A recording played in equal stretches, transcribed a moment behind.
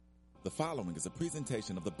The following is a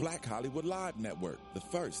presentation of the Black Hollywood Live Network, the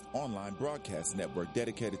first online broadcast network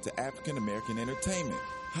dedicated to African American entertainment.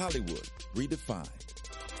 Hollywood Redefined.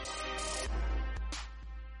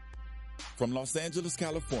 From Los Angeles,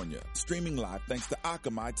 California, streaming live thanks to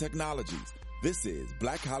Akamai Technologies, this is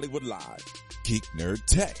Black Hollywood Live, Geek Nerd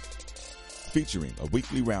Tech, featuring a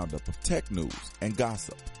weekly roundup of tech news and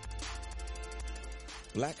gossip.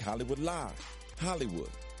 Black Hollywood Live, Hollywood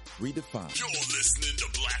Redefined. You're listening to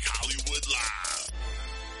Black Hollywood Live.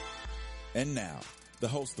 And now, the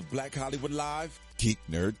host of Black Hollywood Live, Geek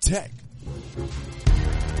Nerd Tech.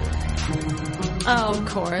 Oh, of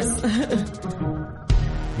course.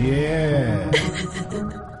 Yeah.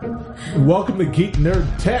 Welcome to Geek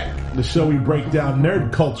Nerd Tech, the show we break down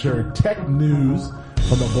nerd culture, tech news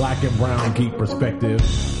from a black and brown geek perspective.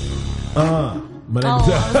 My name is,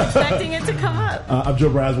 I was expecting it to come up. I'm Joe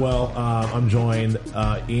Braswell. I'm joined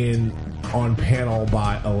on panel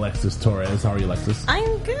by Alexis Torres. How are you, Alexis?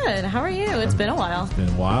 I'm good. How are you? It's been a while. It's been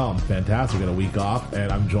a while. I'm fantastic. Got a week off,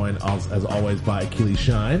 and I'm joined as always by Achilles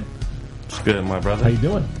Shine. It's good, my brother. How you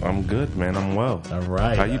doing? I'm good, man. I'm well. All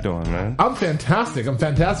right. How you doing, man? I'm fantastic.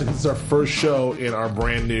 This is our first show in our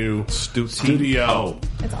brand new studio.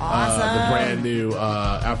 It's awesome. The brand new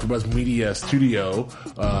AfterBuzz Media studio.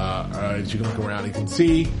 As you can look around, you can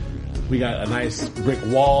see we got a nice brick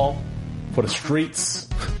wall for the streets.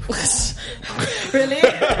 Really?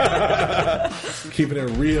 Keeping it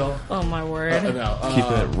real. Oh, my word. Keeping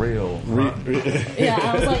it real. Yeah,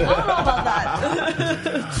 I was like, I don't know about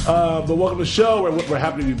that. But welcome to the show. We're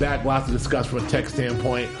happy to be back. Lots to discuss from a tech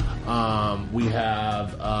standpoint. We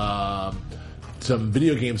have some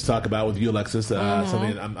video games to talk about with you, Alexis.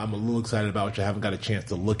 Something I'm a little excited about, which I haven't got a chance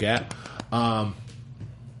to look at.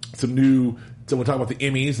 So we'll talk about the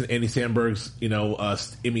Emmys and Andy Samberg's,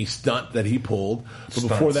 Emmy stunt that he pulled. But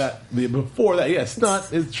before that,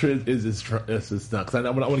 stunt is stunt. Because I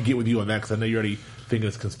want to get with you on that, because I know you're already thinking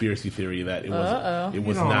it's conspiracy theory that it was. It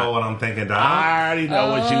was You don't not. know what I'm thinking, dog. I already know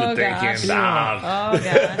what you were thinking, dog. Oh,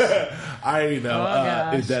 gosh. I already know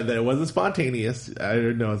gosh. that it wasn't spontaneous. I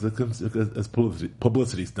already know it's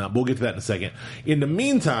publicity stunt. But we'll get to that in a second. In the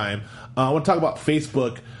meantime, I want to talk about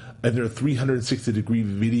Facebook and their 360-degree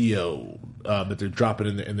video that they're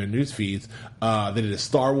dropping in their news feeds. They did a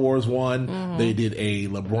Star Wars one. They did a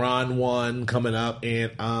LeBron one coming up,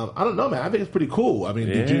 and I don't know, man. I think it's pretty cool. I mean,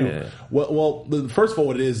 did you? Well, first of all,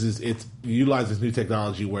 what it is it utilizes this new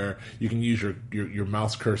technology where you can use your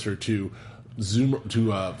mouse cursor to zoom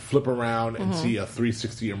to flip around and see a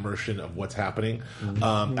 360 immersion of what's happening.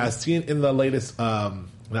 As seen in the latest, not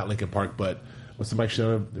Linkin Park, but what's the Mike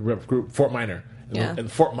Shinoda rep group, Fort Minor. Yeah.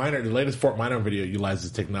 And Fort Minor, the latest Fort Minor video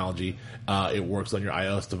utilizes technology. It works on your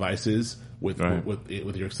iOS devices with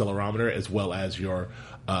your accelerometer as well as your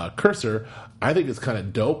cursor. I think it's kind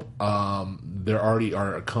of dope. There already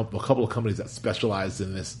are a couple of companies that specialize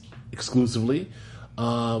in this exclusively.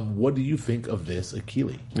 What do you think of this,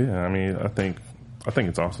 Achilles? Yeah, I mean, I think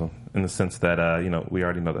it's awesome in the sense that we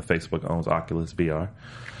already know that Facebook owns Oculus VR.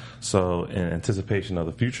 So in anticipation of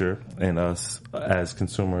the future and us as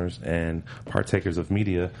consumers and partakers of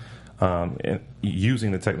media, and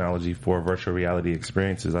using the technology for virtual reality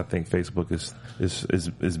experiences, I think Facebook is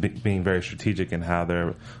being very strategic in how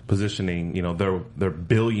they're positioning, their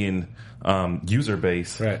billion user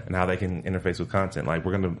base, right, and how they can interface with content. Like,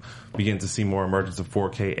 we're going to begin to see more emergence of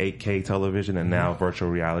 4K, 8K television, and now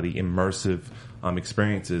virtual reality immersive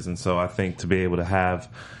experiences. And so I think to be able to have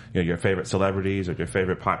your favorite celebrities or your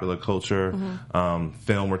favorite popular culture,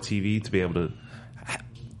 film or TV, to be able to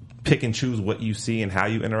pick and choose what you see and how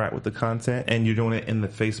you interact with the content, and you're doing it in the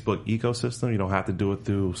Facebook ecosystem. You don't have to do it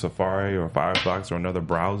through Safari or Firefox or another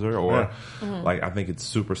browser. I think it's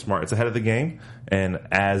super smart. It's ahead of the game, and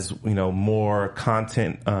as more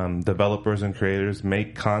content developers and creators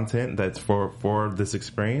make content that's for this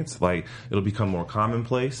experience, it'll become more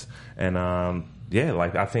commonplace. And I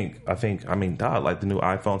think the new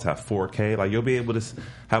iPhones have 4K. You'll be able to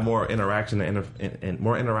have more interaction and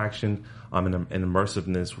more interaction and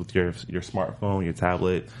immersiveness with your smartphone, your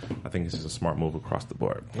tablet. I think it's just a smart move across the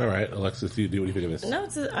board. All right, Alexis, what do you think of this? No,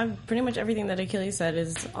 pretty much everything that Achilles said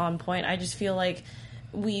is on point. I just feel like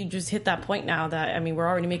we just hit that point now that, we're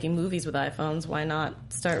already making movies with iPhones. Why not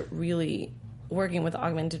start really working with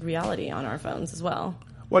augmented reality on our phones as well?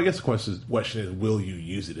 Well, I guess the question is, will you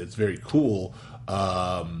use it? It's very cool.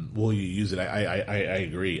 Will you use it? I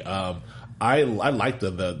agree. I like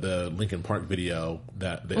the Linkin Park video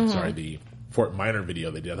the Fort Minor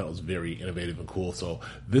video they did. I thought it was very innovative and cool. So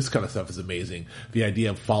this kind of stuff is amazing. The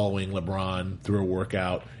idea of following LeBron through a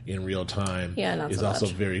workout in real time is also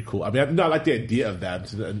very cool. I mean, I like the idea of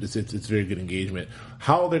that. It's very good engagement.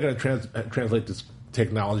 How they're going to translate this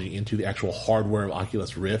technology into the actual hardware of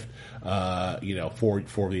Oculus Rift, for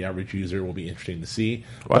the average user will be interesting to see.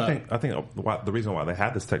 Well, I think the reason why they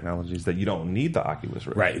have this technology is that you don't need the Oculus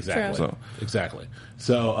Rift. Right, exactly. So. Exactly.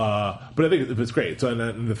 So, but I think it's great. So,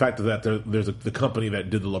 and the fact that there's the company that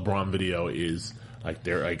did the LeBron video is like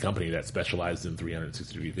they're a company that specializes in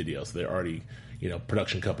 360-degree video. So they're already,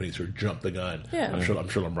 production companies who jumped the gun. Yeah. I'm sure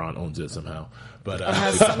LeBron owns it somehow. But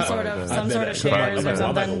has some sort of shares or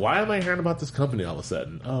something. I'm like, why am I hearing about this company all of a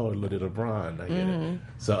sudden? Oh, look at LeBron. I get it.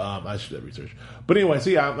 So I should have research. But anyway, so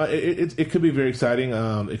yeah, it could be very exciting.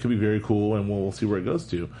 It could be very cool, and we'll see where it goes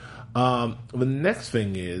to. The next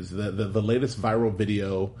thing is the latest viral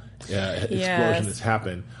video explosion has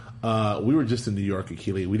happened. We were just in New York,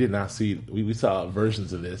 Akili. We did not see. We saw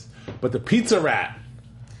versions of this, but the pizza rat.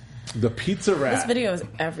 The pizza rat. This video is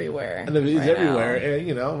everywhere. And it's everywhere.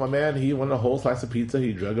 And, my man, he wanted a whole slice of pizza.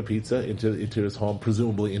 He drug a pizza into his home,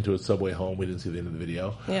 presumably into his subway home. We didn't see the end of the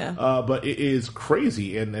video. Yeah. But it is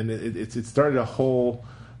crazy. And it started a whole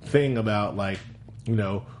thing about,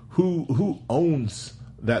 who owns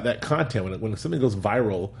that content. When something goes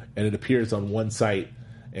viral and it appears on one site,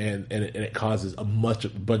 and it causes a bunch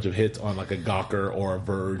of hits on, like, a Gawker or a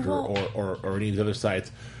Verge or any of the other sites.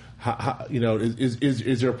 How,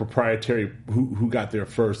 is there a proprietary who got their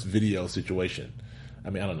first video situation?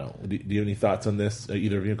 I mean, I don't know. Do you have any thoughts on this?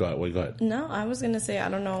 Either of you? Go ahead. No, I was going to say, I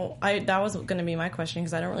don't know. That was going to be my question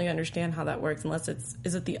because I don't really understand how that works unless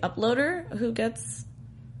is it the uploader who gets...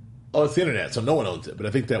 Oh, it's the internet, so no one owns it. But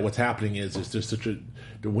I think that what's happening is there's such a...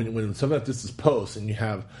 When something like this is posted and you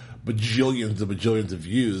have bajillions of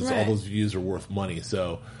views, all those views are worth money,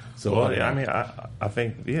 So, I mean, I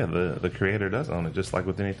think the creator does own it, just like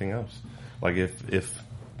with anything else. Like if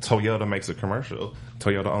Toyota makes a commercial,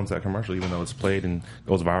 Toyota owns that commercial, even though it's played and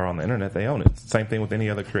goes viral on the internet. They own it. Same thing with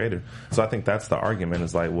any other creator. So I think that's the argument.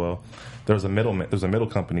 Is like, well, there's a middle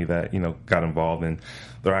company that got involved, and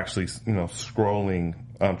they're actually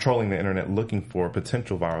trolling the internet looking for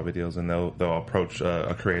potential viral videos, and they'll approach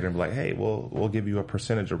a creator and be like, hey, we'll give you a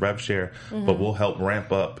percentage of rev share, but we'll help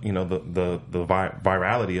ramp up the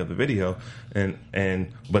virality of the video,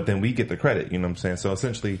 but then we get the credit. You know what I'm saying? So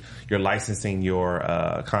essentially, you're licensing your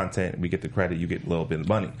content, we get the credit, you get a little bit of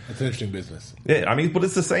money. It's an interesting business. Yeah, I mean, but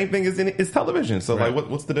it's the same thing as it's television. So like,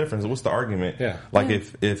 what's the difference? What's the argument? Yeah. Like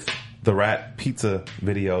if the rat pizza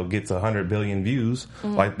video gets 100 billion views,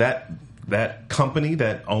 like that company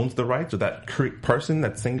that owns the rights, or that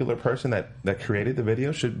that singular person that created the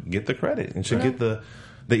video, should get the credit and should get the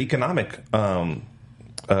economic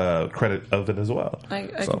credit of it as well. I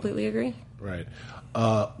completely agree. Right.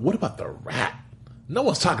 What about the rat? No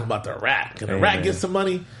one's talking about the rat. Can the rat get some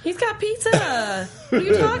money? He's got pizza. What are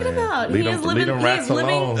you talking about? He is living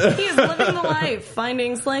the life,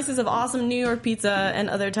 finding slices of awesome New York pizza and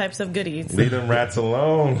other types of goodies. Leave them rats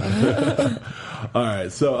alone. All right.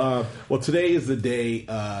 So, today is the day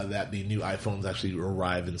that the new iPhones actually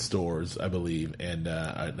arrive in stores, I believe. And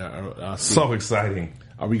so exciting.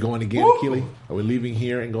 Are we going again, Akili? Are we leaving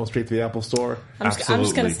here and going straight to the Apple Store? I'm just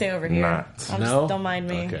going to stay over here. Not. No? Don't mind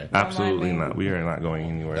me. Okay. Absolutely not. We are not going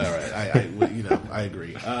anywhere. All right. I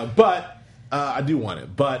agree. But I do want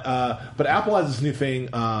it. But Apple has this new thing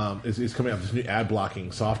is coming out, this new ad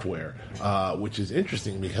blocking software, which is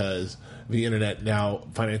interesting because the internet now,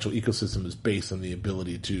 financial ecosystem is based on the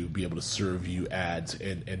ability to be able to serve you ads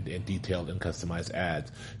and detailed and customized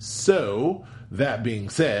ads. So that being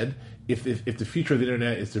said, if the future of the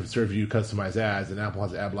internet is to serve you customized ads, and Apple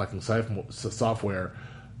has ad blocking software,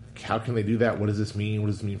 how can they do that? What does this mean? What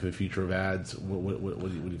does this mean for the future of ads?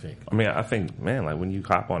 What do you think? I mean, I think, man, like when you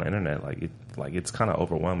hop on the internet, it's kind of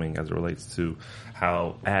overwhelming as it relates to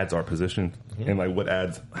how ads are positioned and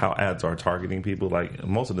how ads are targeting people. Like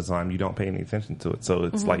most of the time, you don't pay any attention to it, so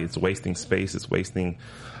it's like it's wasting space. It's wasting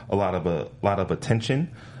a lot of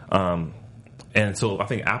attention. And so I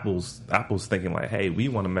think Apple's thinking like, hey, we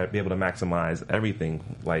want to be able to maximize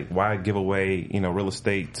everything. Like, why give away real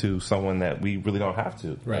estate to someone that we really don't have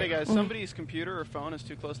to? Right. Hey guys, somebody's computer or phone is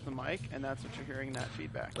too close to the mic, and that's what you're hearing, that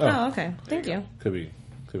feedback. Oh, okay. Thank you. Could be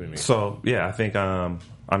me. So yeah, I think I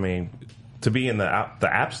mean, to be in the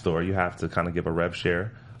App Store, you have to kind of give a rev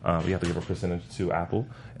share. You have to give a percentage to Apple,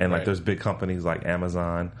 and there's big companies like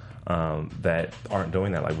Amazon that aren't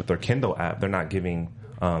doing that. Like with their Kindle app, they're not giving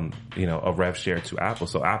a rev share to Apple.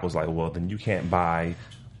 So Apple's like, well, then you can't buy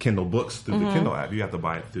Kindle books through the Kindle app. You have to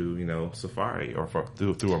buy it through, Safari or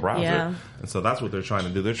through a browser. Yeah. And so that's what they're trying to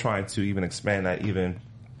do. They're trying to even expand that even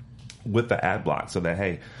with the ad block, so that,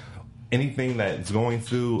 hey, anything that's going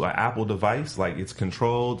through an Apple device, like, it's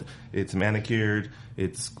controlled, it's manicured,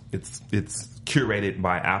 it's curated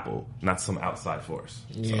by Apple, not some outside force.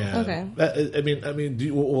 Yeah. Okay. Is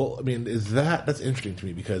that's interesting to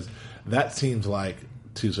me, because that seems like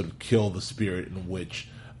to sort of kill the spirit in which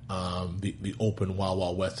the open wild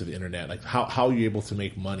wild west of the internet, like how you're able to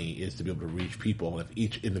make money is to be able to reach people, and if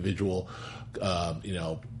each individual,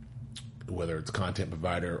 whether it's content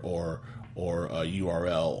provider or a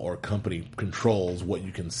URL or company controls what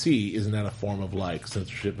you can see, isn't that a form of like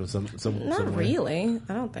censorship in some Not way? really.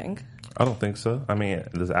 I don't think. I don't think so. I mean,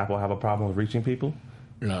 does Apple have a problem with reaching people?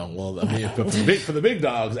 No, well, I mean, for the big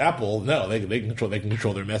dogs, Apple, no, they can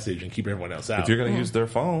control their message and keep everyone else out. If you're going to use their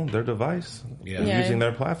phone, their device, Yeah. using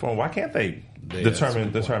their platform, why can't they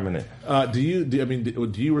determine it? Do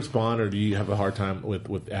you respond, or do you have a hard time with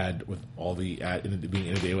all the being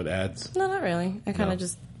inundated with ads? No, not really. I kind of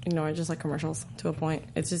just ignore it, just like commercials to a point.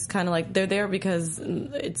 It's just kind of like they're there because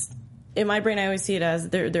it's, in my brain, I always see it as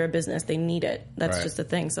they're a business. They need it. That's Right. just a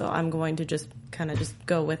thing. So I'm going to just kind of just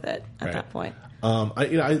go with it at Right. that point. I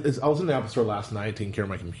was in the Apple Store last night taking care of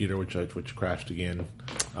my computer, which crashed again.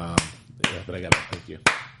 But I got it. Thank you.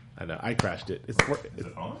 I know I crashed it. Is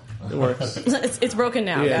it on? It works. It's broken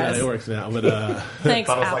now, Yeah, guys. it works now. But Thanks,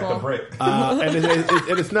 Thought it was Apple. like the brick.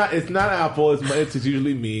 and it's not Apple. It's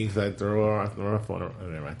usually me, because I throw my phone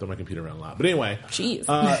around. I throw my computer around a lot. But anyway, Jeez.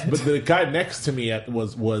 but the guy next to me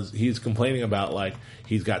was he's complaining about, like,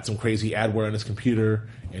 he's got some crazy adware on his computer,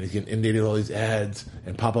 and he's getting inundated with all these ads,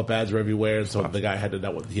 and pop-up ads are everywhere. And so the guy had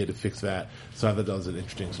to fix that. So I thought that was an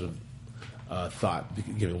interesting sort of thought,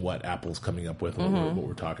 given what Apple's coming up with and what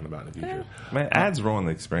we're talking about in the future. Man, ads ruin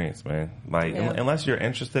the experience, man. Like, Yeah. unless you're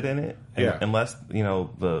interested in it, Yeah. unless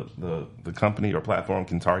the company or platform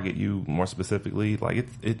can target you more specifically, like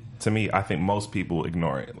it to me, I think most people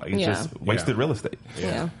ignore it. Like, it's Yeah. just wasted real estate.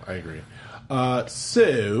 Yeah. I agree.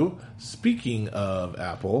 So, speaking of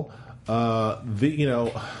Apple,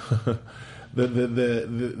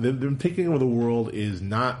 them taking over the world is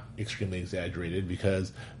not extremely exaggerated,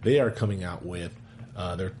 because they are coming out with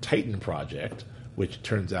their Titan project, which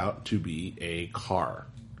turns out to be a car.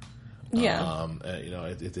 Yeah.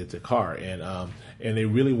 It's a car, and they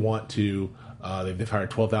really want to. They've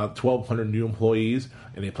hired 1,200 new employees,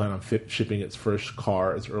 and they plan on shipping its first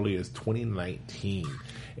car as early as 2019,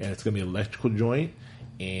 and it's going to be an electrical joint,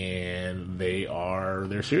 and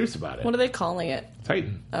they're serious about it. What are they calling it?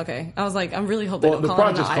 Titan. Okay. I was like, I'm really hoping Well, they'll the call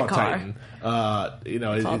it an project's called iCar. Titan. Call it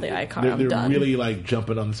the iCar. They're I'm done. really like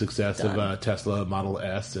jumping on the success Done. of Tesla Model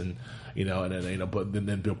S, and but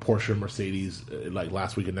then Porsche and Mercedes, like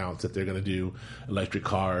last week, announced that they're going to do electric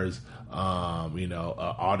cars. Audi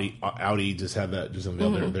just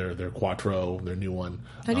unveiled their Quattro, their new one.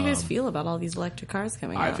 How do you guys feel about all these electric cars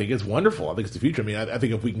coming out? I think it's wonderful. I think it's the future. I mean, I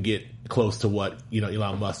think if we can get close to what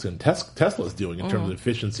Elon Musk and Tesla is doing in terms of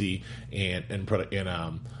efficiency and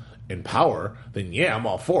power, then yeah, I'm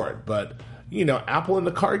all for it. But Apple in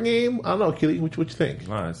the car game, I don't know, Keely, what you think?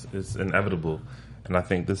 No, it's inevitable, and I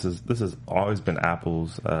think this has always been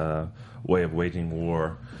Apple's way of waging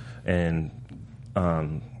war and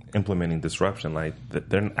implementing disruption. Like,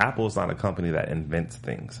 Apple is not a company that invents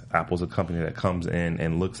things. Apple's a company that comes in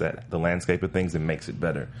and looks at the landscape of things and makes it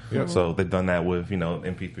better. Yeah. So they've done that with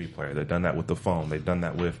MP3 player. They've done that with the phone. They've done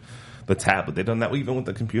that with the tablet. They've done that even with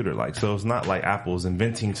the computer. Like, so it's not like Apple's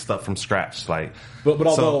inventing stuff from scratch. Like, But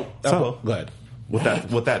although so go ahead.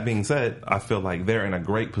 With that being said, I feel like they're in a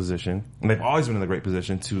great position, and they've always been in a great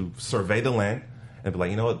position to survey the land and be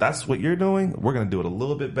like, you know what, that's what you're doing. We're going to do it a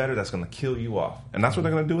little bit better. That's going to kill you off. And that's what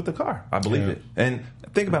they're going to do with the car. I believe it. And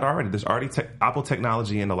think about it already. There's already Apple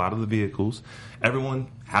technology in a lot of the vehicles. Everyone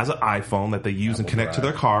has an iPhone that they use and connect to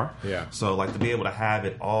their car. Yeah. So, like, to be able to have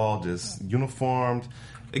it all just uniformed,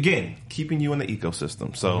 again, keeping you in the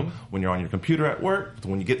ecosystem. So when you're on your computer at work,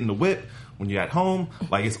 when you get in the whip, when you're at home,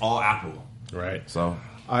 like, it's all Apple. Right. So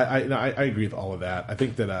I agree with all of that. I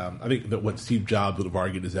think that what Steve Jobs would have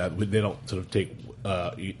argued is that they don't sort of take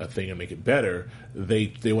a thing and make it better.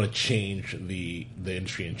 They want to change the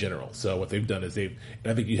industry in general. So what they've done is and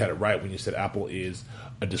I think you had it right when you said Apple is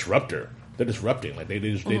a disruptor. They're disrupting. Like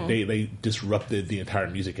they disrupted the entire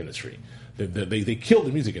music industry. They killed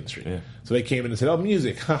the music industry. Yeah. So they came in and said, "Oh,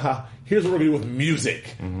 music, haha! Here's what we're going to do with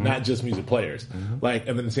music, not just music players." Like,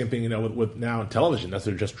 and then the same thing, with now in television. That's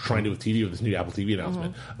what they're just trying to do with TV with this new Apple TV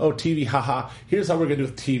announcement. Oh, TV, haha! Here's how we're going to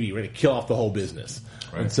do with TV. We're going to kill off the whole business.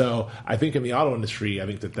 Right. And so I think in the auto industry, I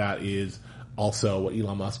think that is also what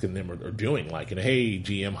Elon Musk and them are doing. Like, hey,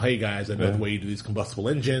 GM, hey guys, I know the way you do these combustible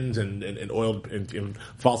engines and oil and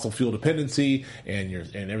fossil fuel dependency and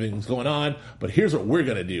everything's going on, but here's what we're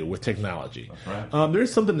going to do with technology. Right.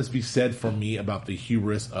 There's something to be said for me about the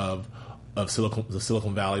hubris of the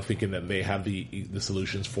Silicon Valley, thinking that they have the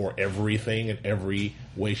solutions for everything in every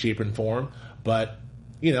way, shape, and form. But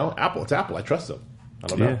it's Apple. I trust them. I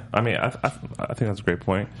don't know. Yeah, I mean, I think that's a great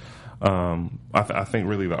point. I think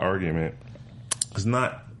really the argument is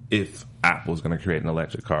not if Apple's going to create an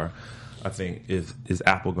electric car. I think is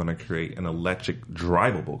Apple going to create an electric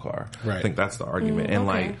drivable car? Right. I think that's the argument. And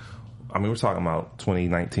we're talking about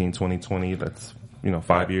 2019, 2020. That's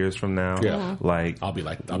 5 years from now. Yeah. I'll be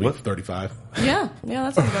 35. Yeah,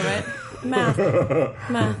 that sounds about right.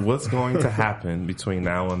 Math. What's going to happen between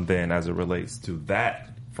now and then as it relates to that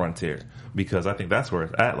frontier? Because I think that's where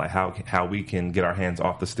it's at. Like how we can get our hands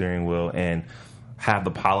off the steering wheel and have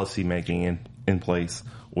the policy making in place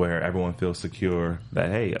where everyone feels secure that,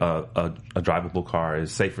 hey, a drivable car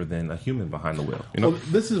is safer than a human behind the wheel. Well,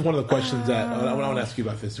 this is one of the questions that I want to ask you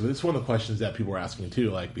about this too. This is one of the questions that people are asking too,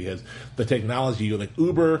 like, because the technology, like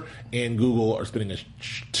Uber and Google are spending a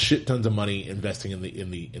shit tons of money investing in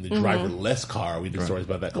the driverless car. We did stories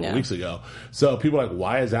about that a couple weeks ago. So people are like,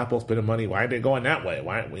 why is Apple spending money? Why are they going that way?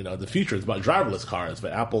 Why, the future is about driverless cars,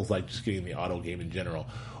 but Apple's like just getting the auto game in general.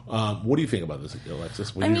 What do you think about this,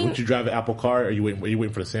 Alexis? Would you drive an Apple car, or are you waiting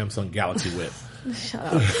for the Samsung Galaxy Whip? Shut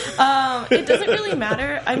up. It doesn't really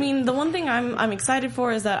matter. I mean, the one thing I'm excited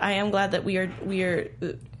for is that I am glad that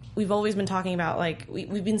we've always been talking about, like,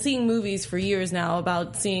 we've been seeing movies for years now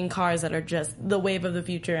about seeing cars that are just the wave of the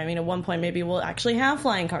future. I mean, at one point maybe we'll actually have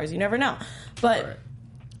flying cars. You never know. But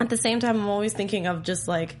at the same time, I'm always thinking of just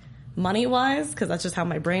like money-wise, because that's just how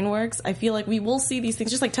my brain works. I feel like we will see these things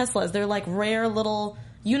just like Teslas. They're like rare little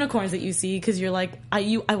unicorns that you see because you're like,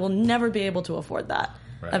 I will never be able to afford that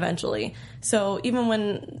eventually. So even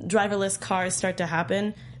when driverless cars start to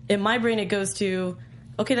happen, in my brain it goes to,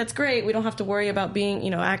 okay, that's great. We don't have to worry about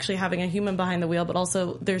being, actually having a human behind the wheel, but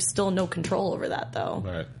also there's still no control over that though.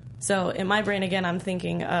 Right. So in my brain, again, I'm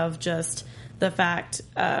thinking of just the fact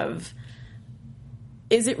of,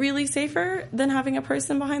 is it really safer than having a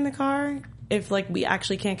person behind the car? If like we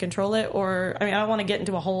actually can't control it, or I mean, I don't want to get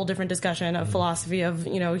into a whole different discussion of philosophy of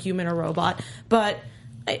human or robot, but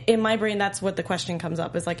in my brain, that's what the question comes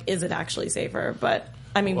up is like, is it actually safer? But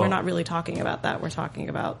I mean, we're not really talking about that. We're talking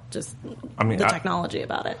about just the technology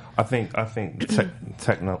about it. I think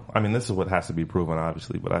I mean, this is what has to be proven,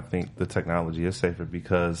 obviously, but I think the technology is safer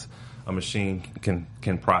because a machine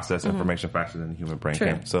can process information faster than the human brain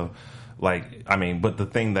can. So. Like, I mean, but the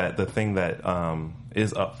thing that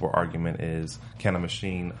is up for argument is, can a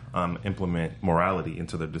machine implement morality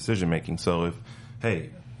into their decision making? So if,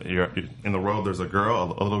 hey, you're in the road, there's a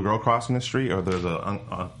little girl crossing the street, or there's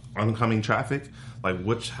oncoming traffic. Like,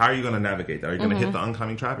 how are you going to navigate that? Are you going to hit the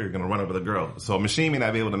oncoming traffic, or are you going to run over the girl? So a machine may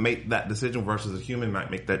not be able to make that decision versus a human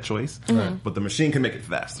might make that choice, but the machine can make it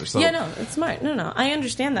faster. So it's smart. No, I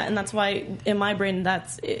understand that, and that's why in my brain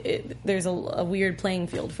there's a weird playing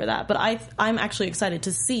field for that. But I'm actually excited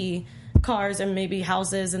to see cars and maybe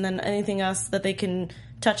houses and then anything else that they can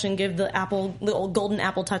touch and give the old golden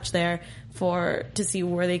apple touch there to see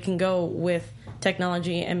where they can go with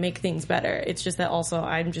technology and make things better. It's just that also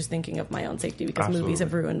I'm just thinking of my own safety because movies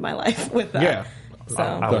have ruined my life with that. Yeah. So.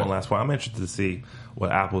 I won't last while. I'm interested to see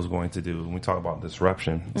what Apple's going to do when we talk about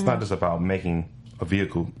disruption. It's not just about making a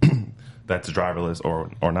vehicle that's driverless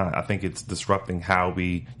or not. I think it's disrupting how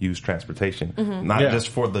we use transportation, not just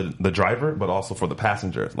for the driver, but also for the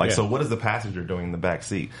passenger. So what is the passenger doing in the back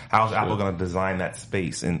seat? How's Apple going to design that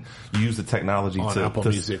space and use the technology on Apple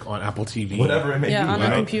Music, on Apple TV, whatever it may be, on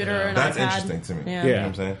a computer, or an that's iPad. interesting to me. Yeah. You know what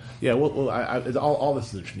I'm saying? Yeah. Well, all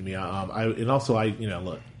this is interesting to me.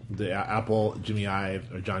 Look. The Apple Johnny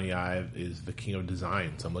Ive is the king of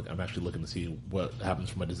design, so I'm actually looking to see what happens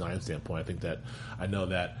from a design standpoint. I know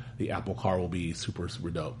that the Apple car will be super, super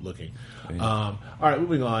dope looking. All right,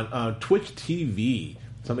 moving on. Twitch TV,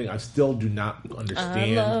 something I still do not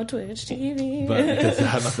understand. I love Twitch TV, but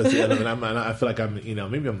I feel like I'm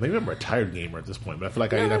maybe I'm a retired gamer at this point, but I feel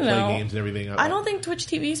like I play games and everything. I don't think Twitch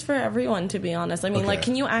TV is for everyone, to be honest. I mean, like,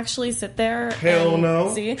 can you actually sit there? Hell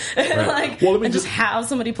no. See, and just have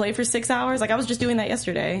somebody play for 6 hours? Like, I was just doing that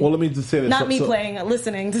yesterday. Well, let me just say this: not playing,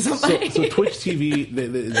 listening to somebody. So Twitch TV,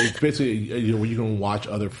 it's basically where you can watch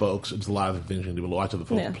other folks. There's a lot of things you can do. Watch other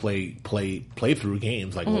folks play through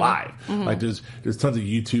games live. Like there's tons of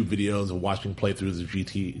YouTube videos of watching playthroughs of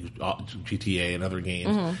GTA and other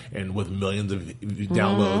games, and with millions of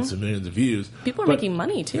downloads and millions of views. People are making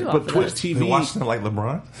money too. But off Twitch of TV, They're watching it like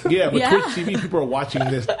LeBron. yeah, but Yeah. Twitch TV, people are watching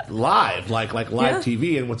this live, like live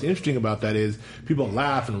TV. And what's interesting about that is people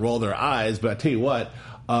laugh and roll their eyes, but I tell you what,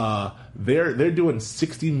 they're doing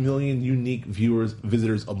 60 million unique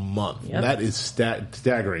visitors a month. Yep. That is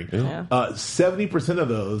staggering. Yeah. 70% of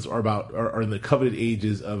those are in the coveted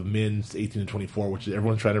ages of men 18 to 24, which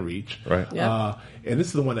everyone's trying to reach. Right. Yeah. And this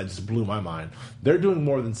is the one that just blew my mind. They're doing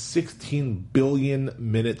more than 16 billion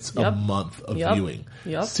minutes a Yep. month of Yep. viewing.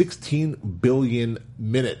 Yep. 16 billion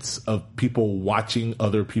minutes of people watching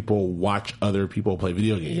other people watch other people play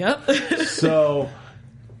video games. Yep. So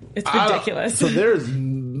It's ridiculous. So there's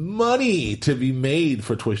money to be made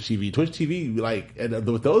for Twitch TV. Twitch TV, like, and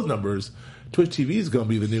with those numbers, Twitch TV is going to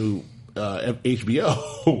be the new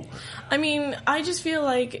HBO. I mean, I just feel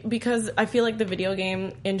like, because I feel like the video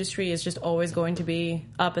game industry is just always going to be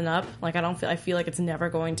up and up. Like, I feel like it's never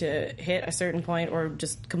going to hit a certain point or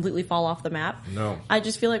just completely fall off the map. No. I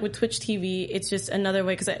just feel like with Twitch TV, it's just another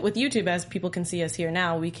way, because with YouTube, as people can see us here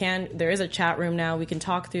now, there is a chat room now, we can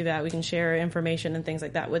talk through that, we can share information and things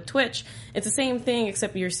like that. With Twitch, it's the same thing,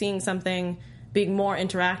 except you're seeing something being more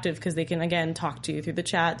interactive, because they can, again, talk to you through the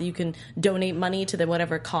chat. You can donate money to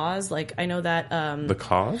whatever cause. Like, I know that The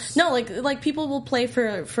cause? no, like people will play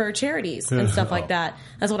for charities and stuff like that.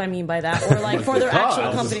 That's what I mean by that. Or like for their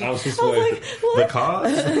actual company. I was just I was like, like, what? the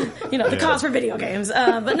cause? The cause for video games.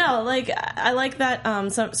 But no, like, I like that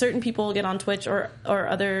some certain people get on Twitch or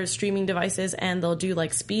other streaming devices, and they'll do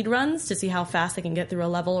like speed runs to see how fast they can get through a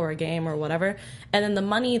level or a game or whatever. And then the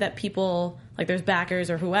money that people, like, there's backers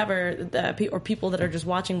or whoever, or people that are just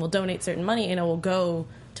watching will donate certain money, and it will go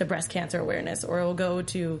to breast cancer awareness, or it will go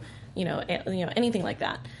to anything like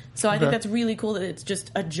that. So I think that's really cool that it's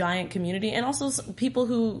just a giant community, and also people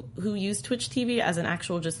who use Twitch TV as an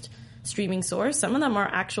actual just streaming source. Some of them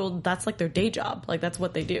are that's like their day job. Like, that's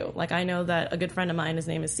what they do. Like, I know that a good friend of mine, his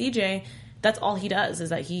name is CJ. That's all he does, is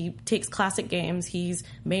that he takes classic games. He's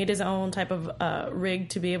made his own type of rig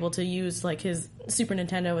to be able to use, like, his Super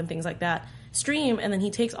Nintendo and things like that, stream, and then he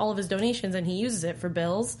takes all of his donations and he uses it for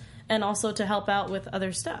bills and also to help out with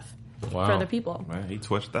other stuff for other people. Man, he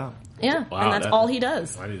twitched out. Yeah, Wow, and that's all he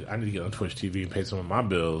does. I need to get on Twitch TV and pay some of my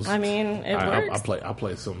bills. I mean, it works. I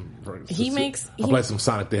play some. He play some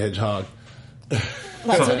Sonic the Hedgehog.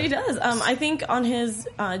 That's what he does. I think on his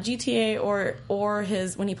GTA or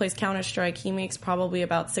his, when he plays Counter-Strike, he makes probably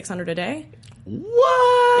about $600 a day.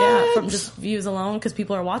 What? Yeah, from just views alone, because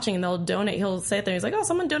people are watching and they'll donate. He'll say it there. He's like, "Oh,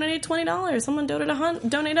 someone donated $20. Someone donated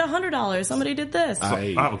 $100. Somebody did this."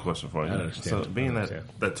 I have a question for you. I understand. So, being I understand.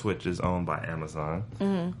 that Twitch is owned by Amazon,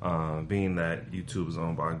 being that YouTube is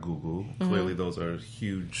owned by Google, clearly those are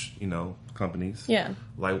huge, companies. Yeah.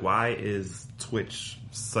 Like, why is Twitch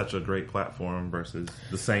such a great platform versus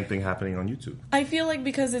the same thing happening on YouTube? I feel like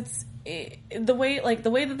because the way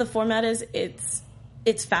that the format is,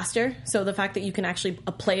 it's faster. So the fact that you can actually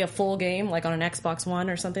play a full game, like on an Xbox One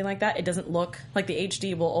or something like that, it doesn't look like the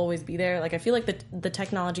HD will always be there. Like, I feel like the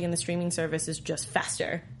technology and the streaming service is just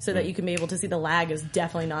faster, so that you can be able to see the lag is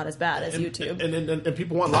definitely not as bad as YouTube. And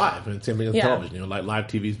people want live, and same thing with television. Like, live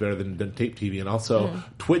TV is better than tape TV, and also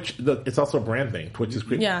Twitch. It's also a brand thing. Twitch is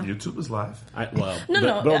great. Yeah. YouTube is live. I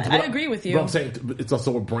agree with you. But I'm saying it's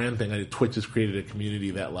also a brand thing. Like, Twitch has created a community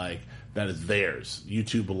that is theirs.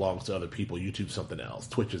 YouTube belongs to other people. YouTube's something else.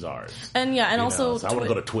 Twitch is ours. And yeah, and also so I want to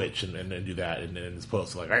go to Twitch and do that, and then as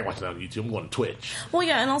opposed to like, I ain't watching it on YouTube, I'm going to Twitch. Well,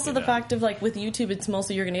 yeah, and also the fact of, like, with YouTube, it's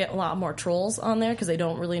mostly you're going to get a lot more trolls on there because they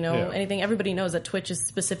don't really know anything. Everybody knows that Twitch is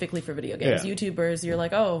specifically for video games. Yeah. YouTubers, you're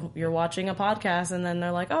like, oh, you're watching a podcast, and then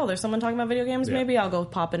they're like, oh, there's someone talking about video games. Yeah. Maybe I'll go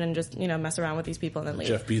pop in and just mess around with these people and then leave.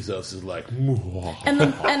 Jeff Bezos is like,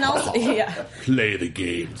 And also, yeah. play the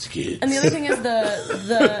games, kids. And the other thing is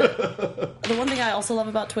the one thing I also love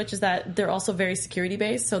about Twitch is that they're also very security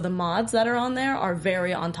based. So the mods that are on there are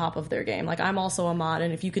very on top of their game. Like, I'm also a mod,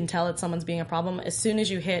 and if you can tell that someone's being a problem, as soon as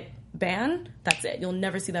you hit ban, that's it. You'll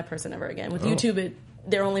never see that person ever again. With YouTube,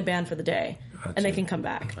 they're only banned for the day, and they can come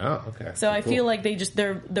back. Oh, okay. So I feel like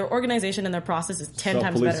their organization and their process is 10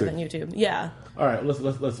 times better than YouTube. Yeah. All right, let's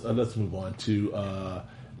move on to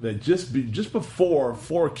that. Just before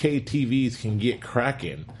 4K TVs can get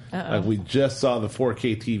cracking. Like, we just saw the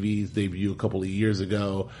 4K TVs debut a couple of years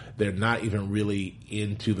ago. They're not even really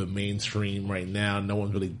into the mainstream right now. No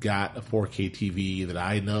one's really got a 4K TV that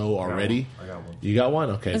I know already. I got one. You got one?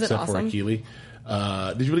 Okay, Is it except awesome? for Akili.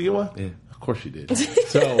 Did you really get one? Yeah. Of course you did.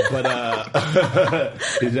 So, but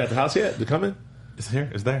is it at the house yet? Did it come in? It's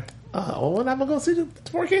here. It's there. well, when I'm gonna go see the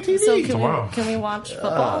 4K TV So Tomorrow. can we watch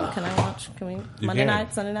football? Can we Monday can.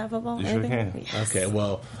 night, Sunday night football? You sure Anything? can. Okay,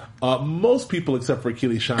 well, most people except for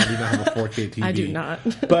Keely Sean do not have a 4K TV. I do not.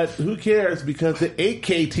 But who cares? Because the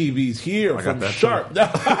 8K TV's here got from that Sharp. I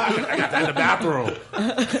got that in the bathroom.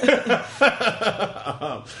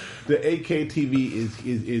 The 8K TV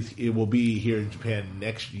is it will be here in Japan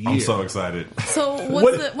next year. I'm so excited. So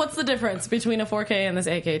what's the difference between a 4K and this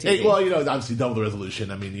 8K TV? Well, you know, obviously double the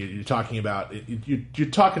resolution. I mean, you're talking about you're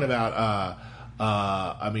talking about.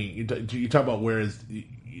 I mean, you're talking about whereas.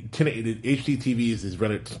 HD TVs is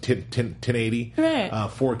rather 1080. Right.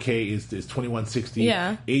 4K is 2160.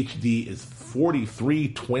 Yeah. HD is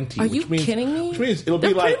 4320. Are you kidding me? Which means it'll they're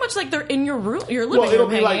be like pretty much like they're in your room, your living well, it'll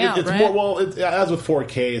room, be like hanging out, it's right? more. Well, it's, as with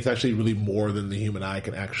 4K, it's actually really more than the human eye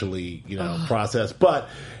can actually process. But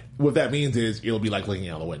what that means is it'll be like looking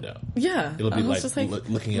out the window. Yeah, It'll be I was like just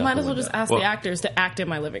looking out. Might the as well window. just ask the actors to act in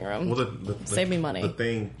my living room. Well, Save me money.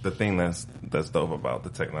 The thing that's dope about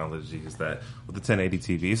the technology is that with the 1080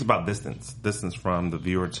 TV, it's about distance from the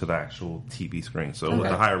viewer to the actual TV screen. So with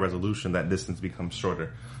the higher resolution, that distance becomes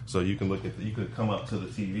shorter. So you can you could come up to the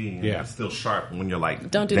TV and it's still sharp when you're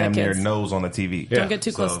like Don't do damn that, near kids. nose on the TV. Don't get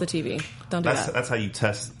too close So to the TV. Don't do that. That's how you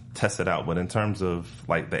test it out. But in terms of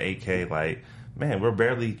like the 8K, like man, we're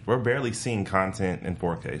barely seeing content in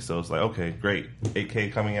 4K. So it's like, okay, great,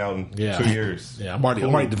 8K coming out in 2 years. Yeah, I'm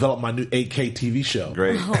already developed my new 8K TV show.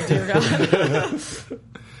 Great. Oh dear God.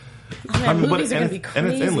 Oh, man, movies are going to be crazy. And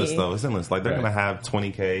it's endless, though. It's endless. Like, they're going to have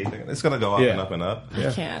 20K. It's going to go up and up and up.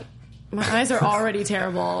 I can't. My eyes are already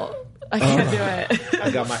terrible. I can't do it. I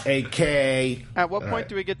got my 8K. At what point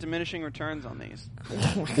do we get diminishing returns on these?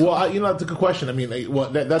 Well, that's a good question. I mean,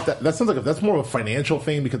 that sounds like that's more of a financial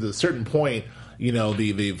thing because at a certain point, you know,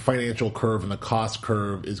 the financial curve and the cost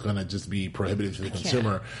curve is going to just be prohibitive to the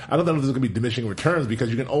consumer. I don't know if there's going to be diminishing returns because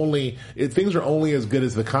you can things are only as good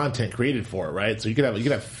as the content created for it, right? So you could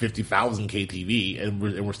have 50,000 KTV and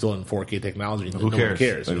we're still in 4K technology. And Who no cares? one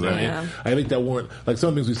cares. You know what I mean? Yeah. I think that weren't like some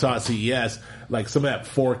of the things we saw at CES, like some of that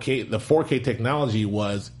 4K, the 4K technology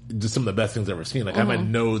was just some of the best things I've ever seen. Like I had my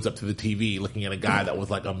nose up to the TV looking at a guy that was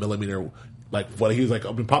like a millimeter, like what he was like,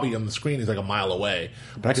 probably on the screen, he's like a mile away.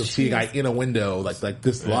 But I could see a guy in a window, like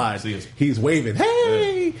this live. He's waving,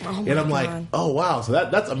 hey! Oh And I'm my like, God. oh wow, so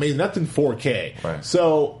that's amazing. That's in 4K. Right.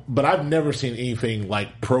 So, but I've never seen anything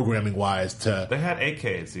like programming wise to. They had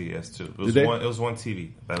 8K at CES, too. It was one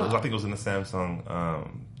TV. I think it was in the Samsung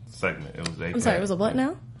segment. It was 8K. I'm sorry, it was a what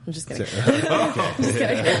now? I'm just kidding. I'm just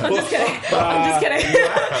kidding.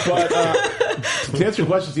 But to answer your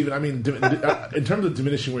question, Stephen, I mean, in terms of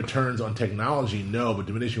diminishing returns on technology, no, but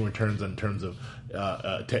diminishing returns in terms of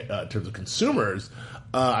consumers,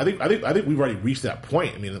 I think we've already reached that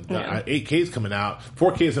point. I mean, 8K is coming out,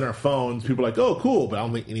 4K is in our phones. People are like, oh, cool, but I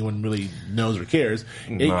don't think anyone really knows or cares.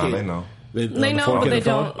 8K, No, they know. They know, 4K but on they the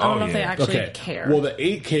phone? don't. I don't know if they actually care. Well, the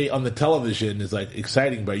 8K on the television is like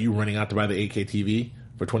exciting, but are you running out to buy the 8K TV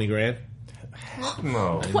for $20,000?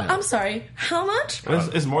 No. What? I'm sorry. How much?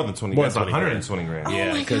 It's more than 20 More grand. than It's 120 grand. Oh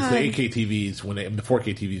Yeah, my because God. the 8K TVs, the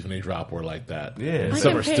 4K TVs when they drop were like that. Yeah. And I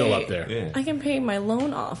some can are still pay- up there. Yeah. I can pay my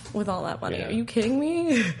loan off with all that money. Yeah. Are you kidding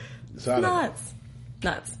me? So I don't know.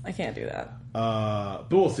 Nuts. I can't do that.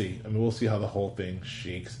 But we'll see. I mean, we'll see how the whole thing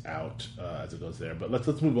shakes out as it goes there. But let's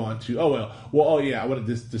move on to. I want to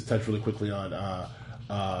just touch really quickly on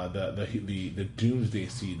the Doomsday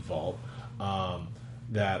Seed Vault.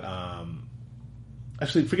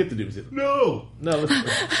 Actually, forget the Doomsday. No.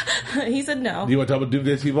 He said no. Do you want to talk about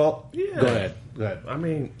Doomsday Seed Vault? Yeah. Go ahead. I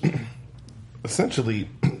mean, essentially,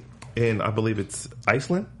 I believe it's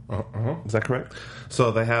Iceland. Is that correct?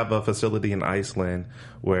 So they have a facility in Iceland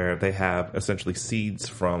where they have essentially seeds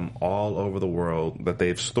from all over the world that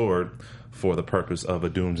they've stored for the purpose of a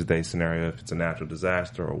doomsday scenario. If it's a natural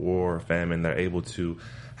disaster, a war, a famine, they're able to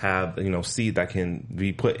have seed that can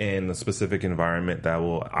be put in a specific environment that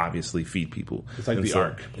will obviously feed people. It's like the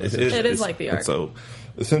Ark. It is like the Ark. So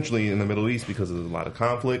essentially in the Middle East, because there's a lot of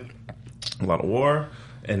conflict, a lot of war,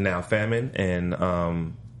 and now famine,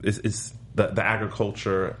 and it's the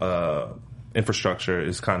agriculture infrastructure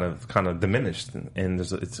is kind of diminished, and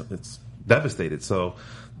it's devastated. So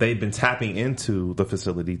they've been tapping into the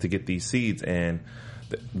facility to get these seeds, and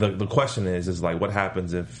the question is like, what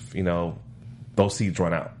happens if those seeds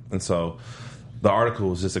run out? And so the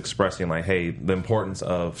article is just expressing like, hey, the importance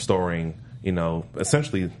of storing,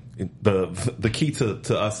 essentially the key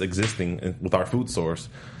to us existing with our food source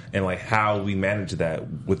and like how we manage that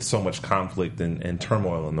with so much conflict and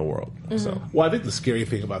turmoil in the world. So, Well, I think the scary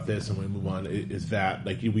thing about this, and we move on, is that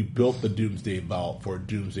like we built the Doomsday Vault for a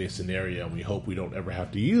Doomsday scenario, and we hope we don't ever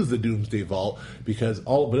have to use the Doomsday Vault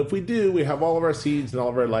but if we do, we have all of our seeds and all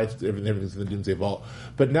of our lives, everything's in the Doomsday Vault.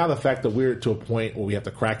 But now the fact that we're to a point where we have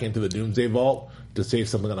to crack into the Doomsday Vault to save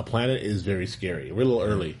something on the planet is very scary. We're a little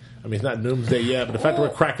early. I mean, it's not Doomsday yet, but the fact that we're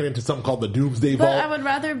cracking into something called the Doomsday But Vault. I would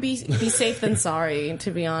rather be safe than sorry,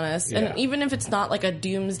 to be honest. Yeah. And even if it's not like a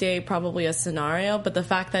doomsday, probably a scenario, but the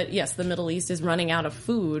fact that, yes, the Middle East is running out of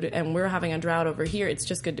food and we're having a drought over here, it's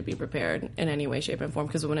just good to be prepared in any way, shape, and form.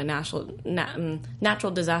 Because when a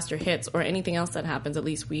natural disaster hits or anything else that happens, at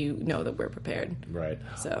least we know that we're prepared. Right.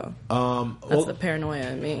 So that's well, the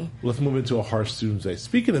paranoia in me. Let's move into a harsh Doomsday.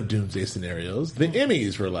 Speaking of Doomsday scenarios, the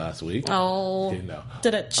Emmys were last week. Oh, Okay, no.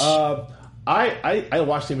 did it? I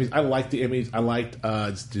watched the Emmys. I liked the Emmys. I liked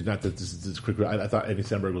not that this is quick. I thought Andy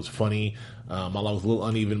Samberg was funny. Malala was a little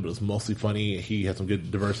uneven, but it was mostly funny. He had some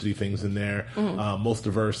good diversity things in there. Most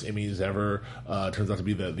diverse Emmys ever. Turns out to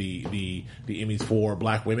be the Emmys for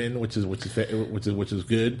Black women, which is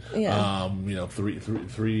good. Yeah.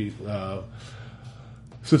 Three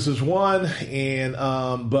sisters won, and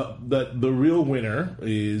but the real winner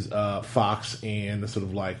is Fox and the sort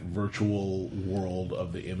of like virtual world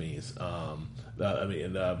of the Emmys.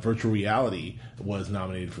 Virtual reality was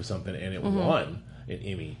nominated for something, and it won an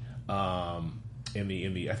Emmy. In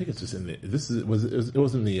the I think it's just in the it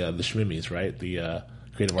was in the Schmimmies, right? The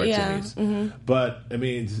Creative Arts Emmys. But I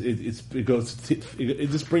mean,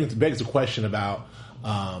 it just begs the question about.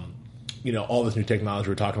 All this new technology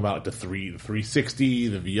we're talking about, like the 360,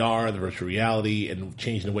 the VR, the virtual reality, and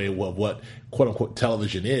changing the way of what quote unquote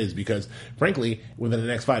television is. Because frankly, within the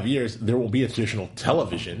next 5 years, there won't be a traditional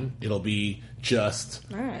television. It'll be just,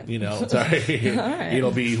 All right. sorry, All right.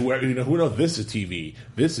 It'll be whoever, who knows this is TV.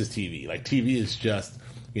 This is TV. Like TV is just,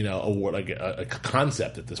 a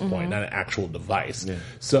concept at this point, not an actual device. Yeah.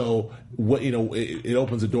 So what it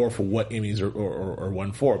opens the door for what Emmys are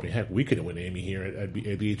won for. I mean, heck, we could win an Emmy here at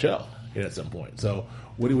BHL at some point. So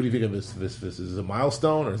what do you think of this? This is a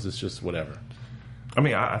milestone, or is this just whatever? I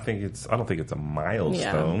mean, I don't think it's a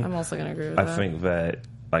milestone. Yeah, I'm also going to agree with that. I think that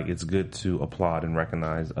like it's good to applaud and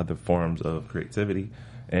recognize other forms of creativity,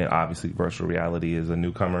 and obviously virtual reality is a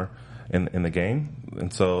newcomer in the game,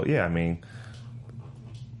 and so yeah, I mean.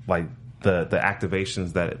 Like the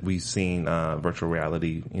activations that we've seen virtual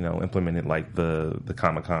reality, implemented, like the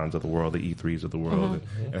Comic-Cons of the world, the E3s of the world,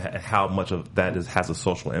 and how much of that has a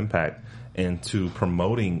social impact into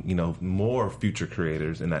promoting, more future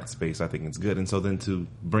creators in that space. I think it's good. And so then to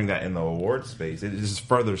bring that in the award space, it just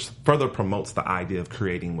further promotes the idea of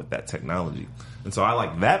creating with that technology. And so I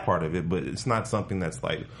like that part of it, but it's not something that's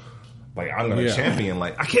like I'm going to champion.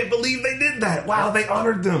 Like, I can't believe they did that. Wow, they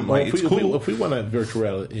honored them. Well, it's cool. If we won a virtual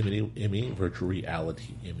reality Emmy,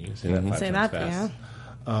 say that 5 Say times that, fast,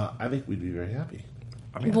 I think we'd be very happy.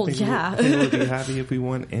 I mean, Well, I think yeah. I think we'd be happy if we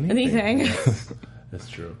won anything. That's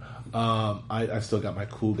true. I still got my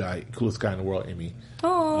coolest guy in the world Emmy.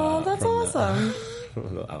 Oh, that's awesome. I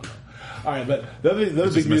don't know. All right, but the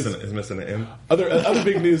other big news is missing an M. Other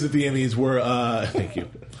big news at the Emmys were thank you.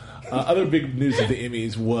 Other big news at the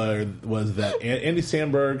Emmys was that Andy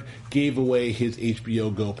Samberg gave away his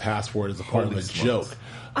HBO Go password as a part of a joke.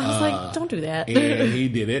 I was like, don't do that. And he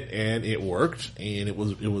did it, and it worked, and it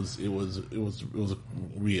was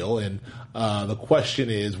real. And the question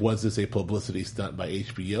is, was this a publicity stunt by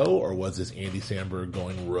HBO, or was this Andy Samberg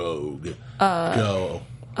going rogue? Go.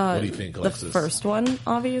 What do you think, Alexis? The first one,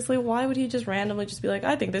 obviously. Why would he just randomly just be like,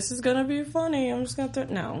 I think this is going to be funny. I'm just going to...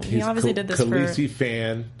 No. He obviously did this Khaleesi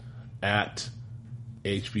fan at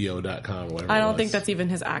HBO.com or whatever. I don't think that's even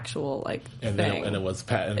his actual thing. And it was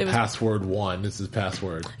password 1. This is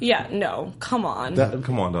password. Yeah, no. Come on.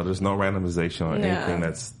 Come on, though. There's no randomization on anything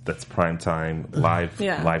that's prime time, live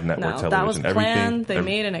network television. That was planned. They everything,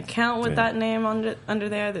 made an account with that name under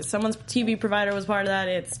there. That someone's TV provider was part of that.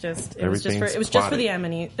 It was just for the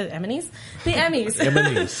Emmys. The Emmys? The Emmys.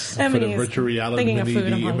 Emmys. For the virtual reality. Thinking of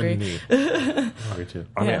food, I'm hungry. Hungry too.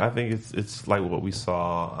 I mean, I think it's like what we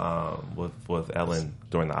saw with Ellen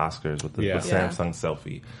during the Oscars with the Samsung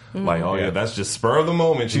selfie. Like, that's just spur of the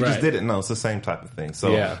moment. She just did it. No, it's the same type of thing.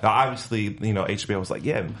 So obviously, HBO was like,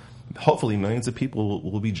 hopefully millions of people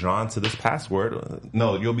will be drawn to this password.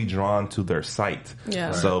 No, you'll be drawn to their site.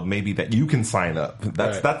 Yeah. So maybe that you can sign up.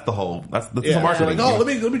 That's the whole. That's the Yeah, marketing.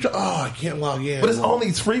 like, let me try. Oh, I can't log in. But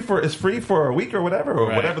it's free for a week or whatever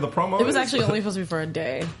whatever the promo. It was is. actually only supposed to be for a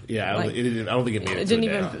day. Yeah, Like, I don't think it made it. it to didn't a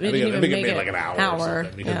even- day. it I didn't think even it make made it like an hour or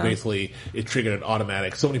something, because yeah. basically it triggered an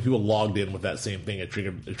automatic. So many people logged in with that same thing. It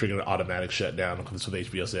triggered an automatic shutdown. That's what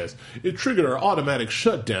HBO says. It triggered an automatic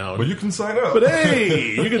shutdown. But you can sign up. But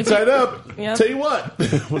hey, you can sign up. Yep. Tell you what,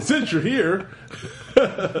 well, since you're here,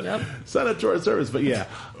 sign up to our service. But yeah,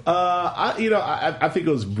 I think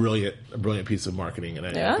it was a brilliant piece of marketing, and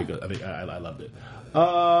I loved it.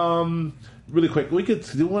 Really quick, do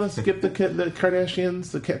you want to skip the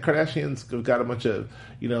Kardashians? The Kardashians got a bunch of,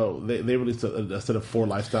 they released a set of 4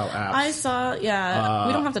 lifestyle apps. I saw, we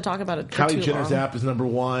don't have to talk about it for Kylie too Jenner's long. app is number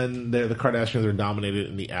 1. The Kardashians are dominated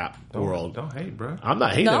in the app world. Don't hate, bro. I'm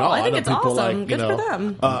not hating No, at all. I think know it's people awesome. Good for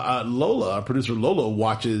them. Lola, producer Lola,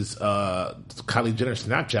 watches Kylie Jenner's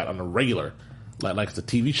Snapchat on a regular, like it's a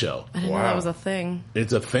TV show. I didn't know that was a thing.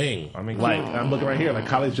 It's a thing. I mean, I'm looking right here. Like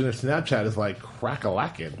Kylie Jenner's Snapchat is like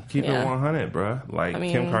crack-a-lacking. Keep Yeah. it 100, bro. Like I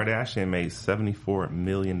mean- Kim Kardashian made $74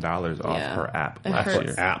 million off Yeah. her app It last hurts.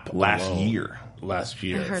 year. App last alone. year. Last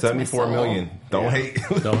year. It hurts. 74 my soul. million. Don't hate.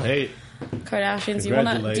 Don't hate. Kardashians,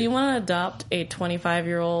 Congratulate. do you want to adopt a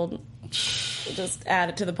 25-year-old? Just add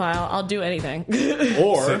it to the pile. I'll do anything.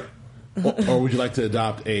 Or would you like to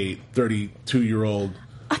adopt a 32-year-old?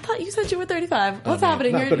 I thought you said you were 35. What's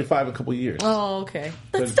happening Not here? 35 in a couple of years. Oh, okay.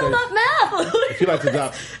 That's 30. still not math. If you like to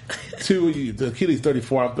adopt the Keely's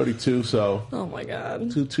 34, I'm 32, so Oh my god.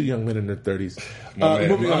 two young men in their 30s. man,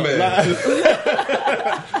 Moving my on. man.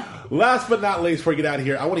 Last but not least, before we get out of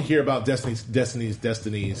here, I want to hear about Destiny's Destiny's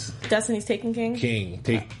Taken King. King. Take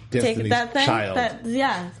Take Destiny's that thing. Child.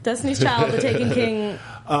 Destiny's Child, the Taken King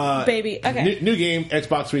baby. Okay. New game,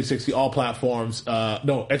 Xbox 360, all platforms.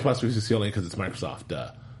 No, Xbox 360 only because it's Microsoft.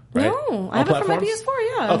 Right? No, All I have it for my platforms?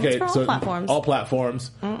 PS4. Yeah, Okay, it's for all so platforms. all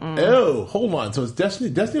platforms. Oh, hold on. So it's Destiny.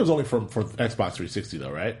 Destiny was only for Xbox 360,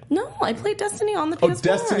 though, right? No, I played Destiny on the PS4. Oh,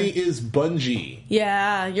 Destiny is Bungie.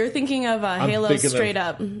 Yeah, you're thinking of Halo thinking of- straight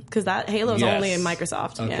up because that Halo's Yes. only in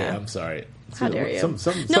Microsoft. Okay, yeah. I'm sorry. How dare you?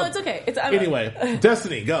 Some, No, it's okay. Anyway,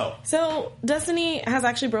 Destiny, go. So Destiny has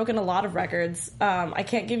actually broken a lot of records. I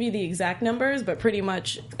can't give you the exact numbers, but pretty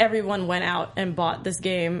much everyone went out and bought this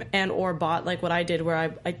game or bought like what I did,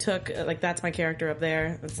 where I took like that's my character up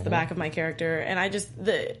there. That's the back of my character, and I just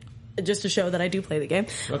to show that I do play the game.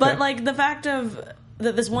 But like the fact of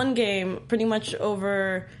that this one game pretty much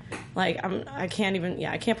over like I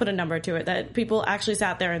can't put a number to it, that people actually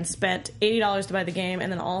sat there and spent $80 to buy the game,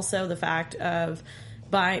 and then also the fact of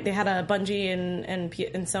they had a Bungie and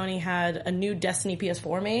Sony had a new Destiny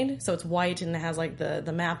PS4 made, so it's white and it has like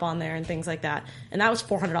the map on there and things like that, and that was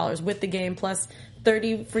 $400 with the game plus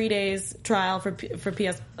 30 free days trial for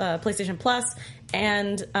PlayStation Plus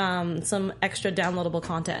and some extra downloadable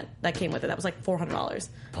content that came with it. That was like $400.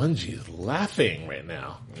 Bungie is laughing right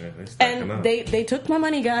now. Yeah, they're stacking And up. they took my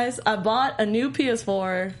money, guys. I bought a new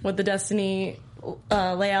PS4 with the Destiny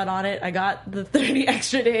layout on it. I got the 30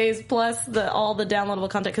 extra days plus all the downloadable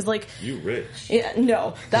content because like You rich. yeah,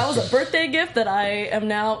 no, that was a birthday gift that I am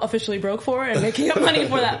now officially broke for and making up money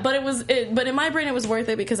for that. But but in my brain it was worth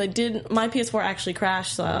it because my PS4 actually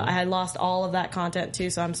crashed, so I had lost all of that content too.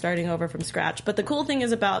 So I'm starting over from scratch. But the cool thing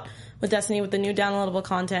is about with Destiny, with the new downloadable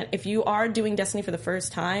content, if you are doing Destiny for the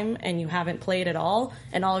first time and you haven't played at all,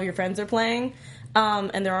 and all of your friends are playing.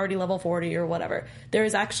 And they're already level 40 or whatever. There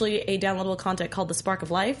is actually a downloadable content called the Spark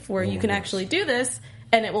of Life where you can actually do this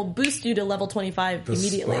and it will boost you to level 25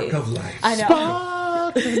 immediately. Spark of Life. I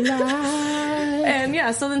know. And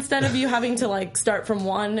yeah, so instead of you having to like start from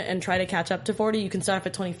 1 and try to catch up to 40, you can start off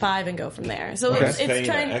at 25 and go from there. So it's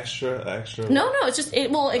trying. Extra. No, it's just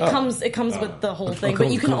it comes with the whole thing,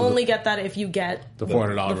 but you can only get that if you get The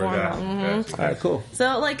 $400. the $400. All right, cool.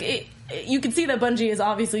 So, like, you can see that Bungie is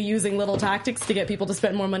obviously using little tactics to get people to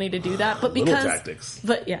spend more money to do that. But because, tactics.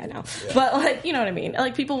 But, yeah, I know. Yeah. But, like, you know what I mean?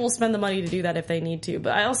 Like, people will spend the money to do that if they need to.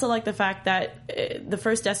 But I also like the fact that the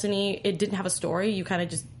first Destiny, it didn't have a story. You kind of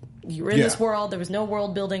just... You were in this world. There was no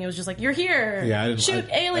world building. It was just like, you're here. Yeah, shoot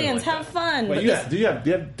aliens. like have fun. Wait, But do you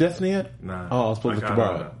have Destiny yet? Nah. Oh, I was supposed to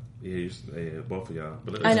borrow it. Yeah, both of y'all.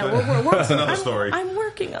 But I know. We're That's another story. I'm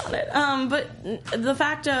working on it. But the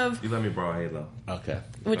fact of... You let me borrow Halo. Okay.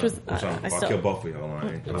 Which was... I'll kill both of y'all.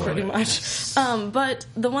 Pretty much. But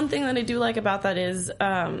the one thing that I do like about that is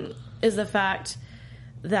the fact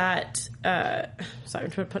that... sorry,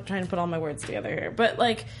 I'm trying to put all my words together here. But,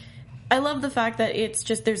 like... I love the fact that it's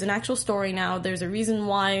just there's an actual story now. There's a reason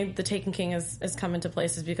why the Taken King has come into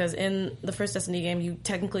place is because in the first Destiny game you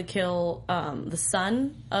technically kill the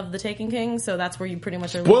son of the Taken King, so that's where you pretty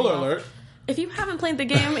much are. Spoiler alert. If you haven't played the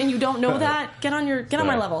game and you don't know that, get on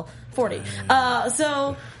my level 40.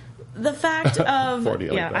 So the fact of 40,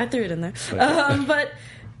 like that. I threw it in there, but.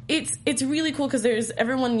 It's really cool because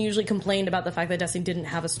everyone usually complained about the fact that Destiny didn't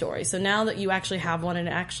have a story. So now that you actually have one and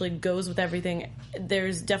it actually goes with everything,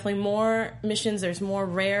 there's definitely more missions. There's more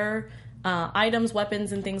rare items,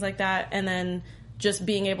 weapons, and things like that. And then just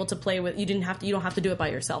being able to play with you don't have to do it by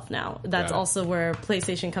yourself now. That's also where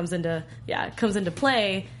PlayStation comes into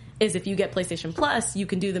play. Is if you get PlayStation Plus, you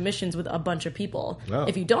can do the missions with a bunch of people. Oh.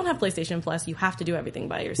 If you don't have PlayStation Plus, you have to do everything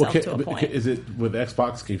by yourself to a point. Is it with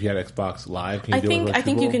Xbox? If you had Xbox Live, can you do it with I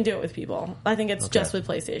think people? you can do it with people. I think it's just with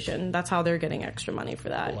PlayStation. That's how they're getting extra money for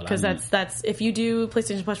that. Because that's if you do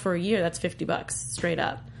PlayStation Plus for a year, that's $50 straight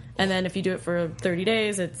up. And then if you do it for 30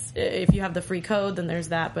 days, it's if you have the free code, then there's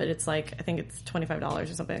that. But it's like I think it's $25 or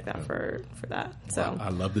something like that for that. So I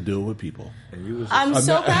love to do it with people. And you was just, I'm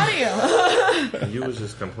so proud of you. and you was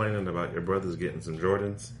just complaining about your brothers getting some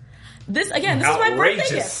Jordans. This is my birthday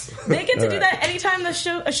Outrageous. gift. They get to do that anytime a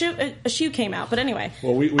shoe came out. But anyway,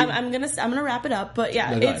 Well, I'm gonna wrap it up. But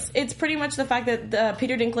yeah, it's pretty much the fact that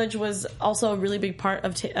Peter Dinklage was also a really big part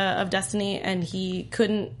of Destiny, and he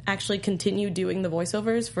couldn't actually continue doing the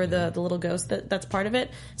voiceovers for the little ghost that's part of it.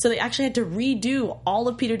 So they actually had to redo all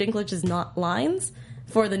of Peter Dinklage's lines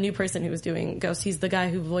for the new person who was doing Ghost. He's the guy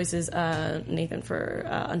who voices Nathan for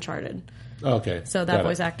Uncharted. Okay. So that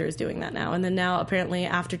voice actor is doing that now. And then now, apparently,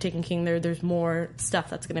 after Taken King, there's more stuff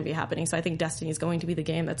that's going to be happening. So I think Destiny is going to be the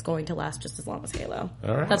game that's going to last just as long as Halo.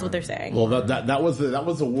 All right. That's what they're saying. Well, that was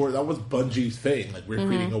Bungie's thing. Like we're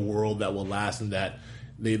creating a world that will last, and that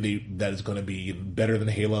that is going to be better than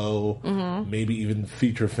Halo. Maybe even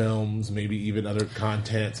feature films, maybe even other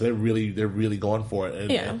content. So they're really going for it.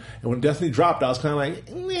 And when Destiny dropped, I was kind of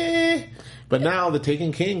like, meh. But now the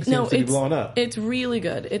Taken King seems to be blowing up. It's really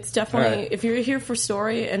good. It's definitely, if you're here for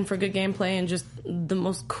story and for good gameplay and just the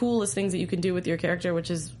most coolest things that you can do with your character,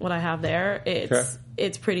 which is what I have there,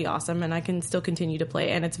 it's pretty awesome, and I can still continue to play,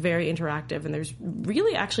 and it's very interactive, and there's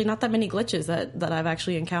really actually not that many glitches that I've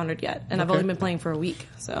actually encountered yet, and I've only been playing for a week,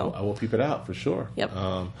 so. I will keep it out for sure. Yep.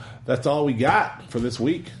 That's all we got for this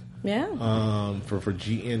week. Yeah. For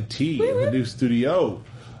GNT in the new studio.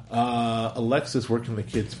 Alexis, where can the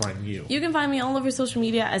kids find you? You can find me all over social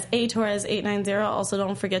media as atorres890. Also,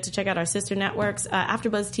 don't forget to check out our sister networks,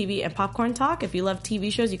 AfterBuzz TV and Popcorn Talk. If you love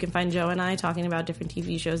TV shows, you can find Joe and I talking about different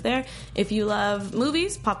TV shows there. If you love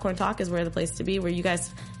movies, Popcorn Talk is where the place to be, where you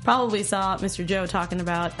guys probably saw Mr. Joe talking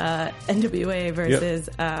about NWA versus,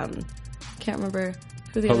 can't remember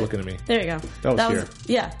who the Public Enemy. There you go. That was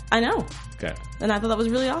here. Yeah, I know. Okay. And I thought that was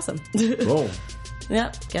really awesome. Boom.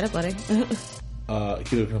 Yep, get it, buddy. Where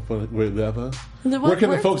can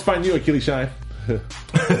the folks find you, Achilles Shine?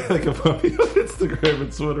 They can find me on Instagram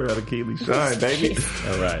and Twitter at Achilles Shine, baby.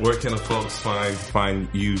 All right. Where can the folks find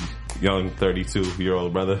you, young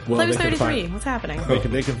 32-year-old brother? Well, I was 33. What's happening?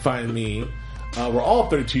 They can find me. We're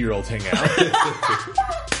all 32-year-olds hang out.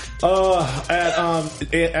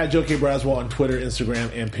 At Joe K. Braswell on Twitter,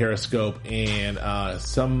 Instagram, and Periscope, and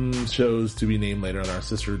some shows to be named later on our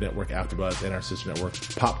sister network AfterBuzz and our sister network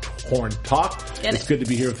Popcorn Talk. It's good to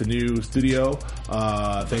be here with the new studio.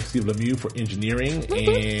 Thanks Steve Lemieux for engineering,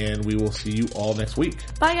 and we will see you all next week.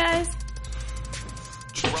 Bye, guys.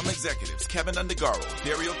 From executives Kevin Undergaro,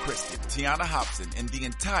 Dario Christian, Tiana Hobson, and the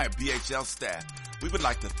entire BHL staff, we would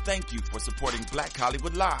like to thank you for supporting Black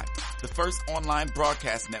Hollywood Live, the first online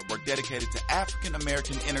broadcast network dedicated to African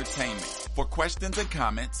American entertainment. For questions and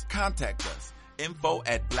comments, contact us.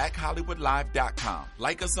 info@blackhollywoodlive.com.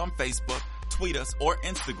 Like us on Facebook, tweet us, or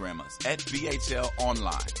Instagram us at BHL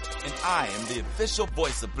Online. And I am the official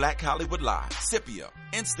voice of Black Hollywood Live, Scipio.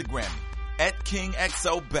 Instagram me at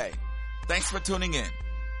KingXOBay. Thanks for tuning in.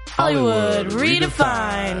 Hollywood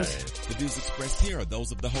Redefined. The views expressed here are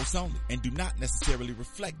those of the hosts only and do not necessarily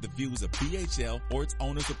reflect the views of BHL or its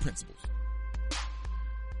owners or principals.